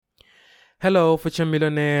Hello, future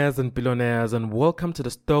millionaires and billionaires, and welcome to the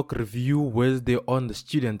Stock Review Wednesday on the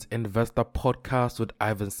Student Investor Podcast with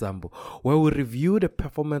Ivan Sambo, where we review the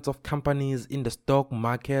performance of companies in the stock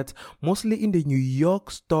market, mostly in the New York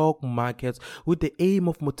stock market, with the aim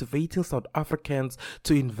of motivating South Africans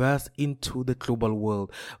to invest into the global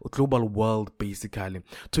world basically.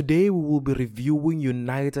 Today we will be reviewing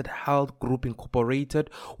UnitedHealth Group Incorporated,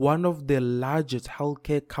 one of the largest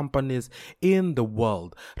healthcare companies in the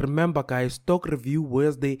world. Remember, guys, Stock Review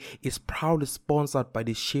Wednesday is proudly sponsored by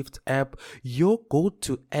the Shift app, your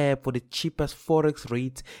go-to app for the cheapest forex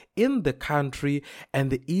rates in the country and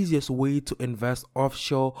the easiest way to invest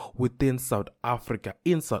offshore within South Africa.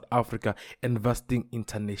 In South Africa, investing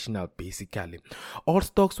international basically. All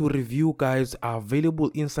stocks we review, guys, are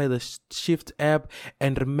available inside the Shift app,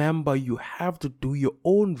 and remember, you have to do your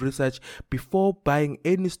own research before buying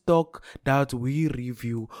any stock that we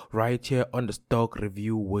review right here on the Stock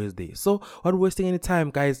Review Wednesday. So without wasting any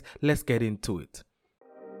time, guys, let's get into it.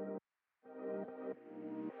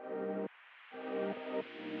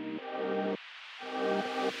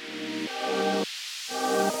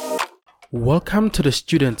 Welcome to the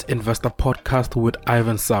Student Investor Podcast with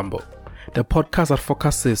Ivan Sambo, the podcast that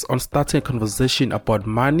focuses on starting a conversation about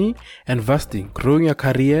money, investing, growing your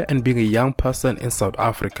career, and being a young person in South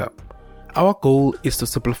Africa. Our goal is to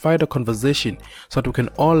simplify the conversation so that we can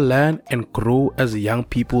all learn and grow as young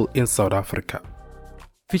people in South Africa.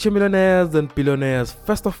 Future millionaires and billionaires,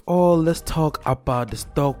 first of all, let's talk about the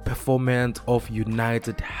stock performance of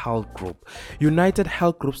UnitedHealth Group.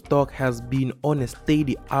 UnitedHealth Group stock has been on a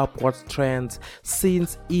steady upward trend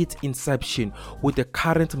since its inception, with a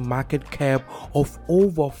current market cap of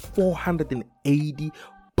over 480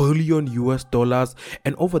 billion US dollars,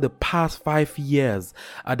 and over the past 5 years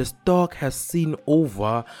the stock has seen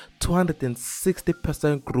over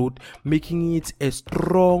 260% growth, making it a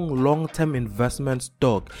strong long-term investment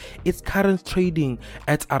stock. Its current trading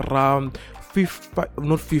at around I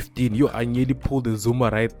nearly pulled the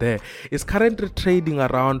zoomer right there. It's currently trading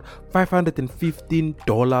around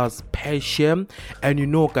 $515 per share. And you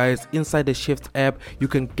know, guys, inside the Shift app, you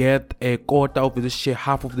can get a quarter of the share,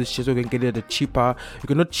 half of the share, so you can get it cheaper. You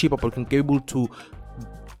can not cheaper, but you can be able to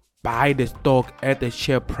buy the stock at a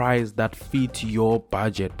share price that fits your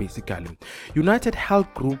budget basically.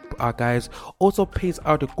 UnitedHealth Group, guys, also pays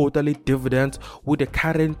out a quarterly dividend, with the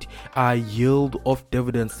current yield of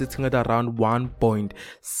dividends sitting at around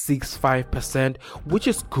 1.65%, which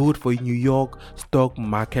is good for a New York stock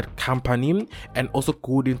market company and also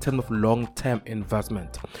good in terms of long-term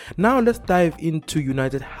investment. Now let's dive into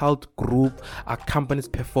UnitedHealth Group company's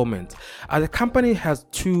performance. The company has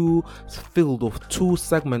two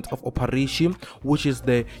segments of operation, which is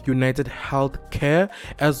the UnitedHealthcare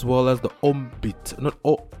as well as the Optum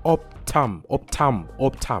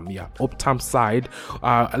side.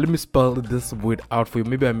 Let me spell this word out for you.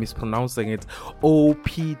 Maybe I'm mispronouncing it.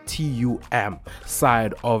 OPTUM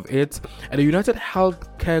side of it. And the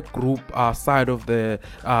UnitedHealthcare Group side of the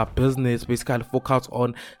business basically focus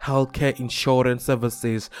on healthcare insurance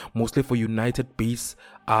services, mostly for United-based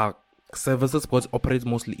services, because it operates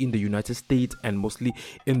mostly in the United States and mostly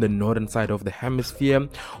in the northern side of the hemisphere,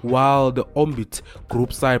 while the Ombit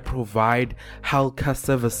Group side provide healthcare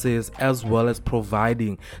services as well as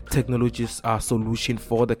providing technologies solution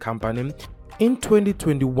for the company. In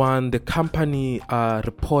 2021, the company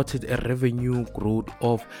reported a revenue growth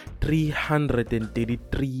of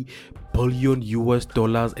 333 billion US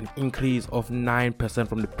dollars, an increase of 9%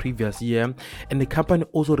 from the previous year, and the company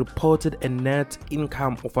also reported a net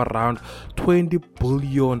income of around 20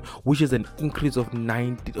 billion, which is an increase of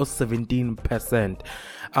 17%.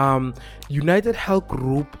 UnitedHealth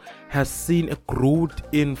Group has seen a growth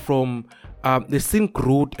they've seen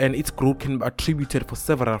growth, and its growth can be attributed for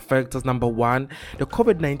several factors. Number one, the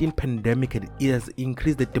COVID-19 pandemic has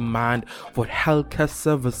increased the demand for healthcare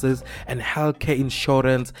services and healthcare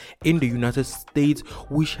insurance in the United States,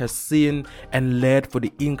 which has seen and led for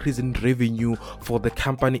the increase in revenue for the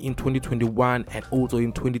company in 2021 and also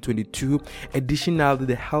in 2022. Additionally,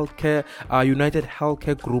 the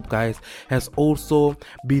UnitedHealthcare Group, guys, has also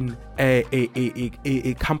been a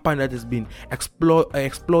company that has been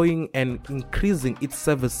exploring and increasing its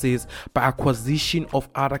services by acquisition of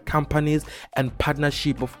other companies and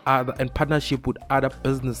partnership with other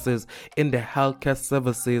businesses in the healthcare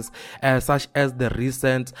services, such as the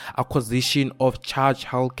recent acquisition of Charge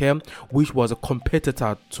Healthcare, which was a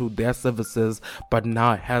competitor to their services, but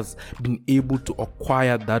now has been able to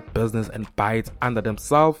acquire that business and buy it under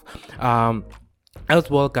themselves. As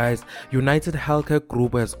well, guys, UnitedHealthcare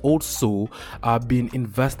Group has also been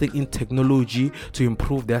investing in technology to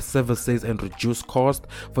improve their services and reduce cost.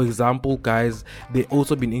 For example, guys, they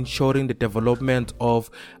also been ensuring the development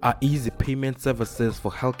of easy payment services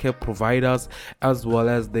for healthcare providers as well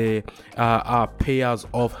as the payers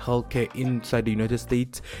of healthcare inside the United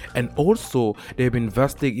States. And also, they've been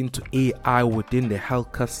investing into AI within the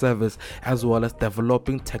healthcare service as well as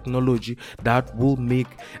developing technology that will make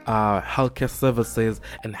healthcare services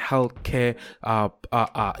and healthcare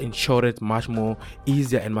insurance much more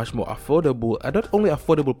easier and much more affordable, and not only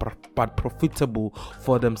affordable but profitable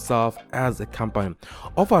for themselves as a company.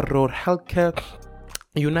 Overall,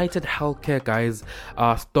 UnitedHealthcare, guys,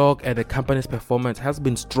 stock and the company's performance has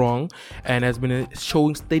been strong and has been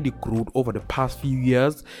showing steady growth over the past few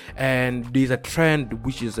years, and there's a trend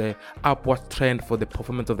which is a upward trend for the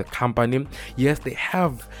performance of the company. Yes, they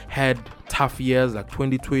have had tough years, like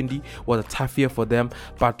 2020 was a tough year for them,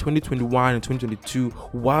 but 2021 and 2022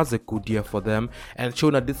 was a good year for them, and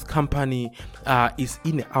showing that this company is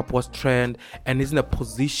in an upward trend and is in a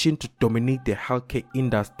position to dominate the healthcare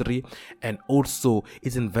industry, and also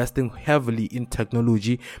is investing heavily in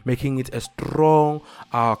technology, making it a strong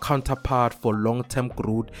counterpart for long-term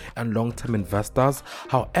growth and long-term investors.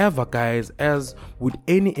 However, guys, as with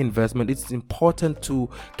any investment, it's important to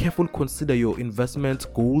carefully consider your investment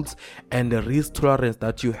goals and the risk tolerance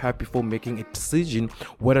that you have before making a decision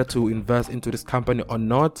whether to invest into this company or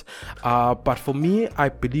not. But for me, I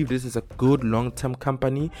believe this is a good long-term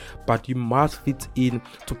company, but you must fit in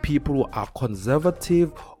to people who are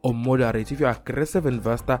conservative or moderate. If you're an aggressive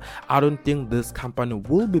investor, I don't think this company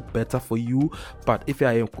will be better for you. But if you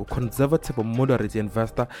are a conservative or moderate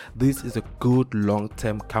investor, this is a good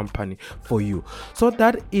long-term company for you. So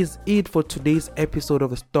that is it for today's episode of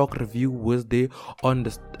the Stock Review Wednesday on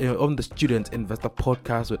the Student Investor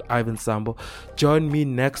Podcast with Ivan Sambo. Join me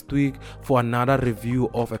next week for another review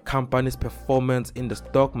of a company's performance in the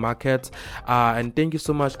stock market. And thank you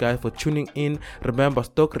so much, guys, for tuning in. Remember,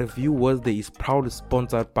 Stock Review Wednesday is proudly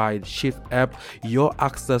sponsored by the Shift app, your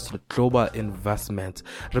access to the global investment.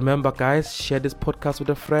 Remember, guys, share this podcast with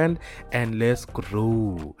a friend and let's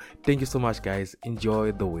grow. Thank you so much, guys.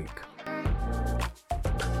 Enjoy the week.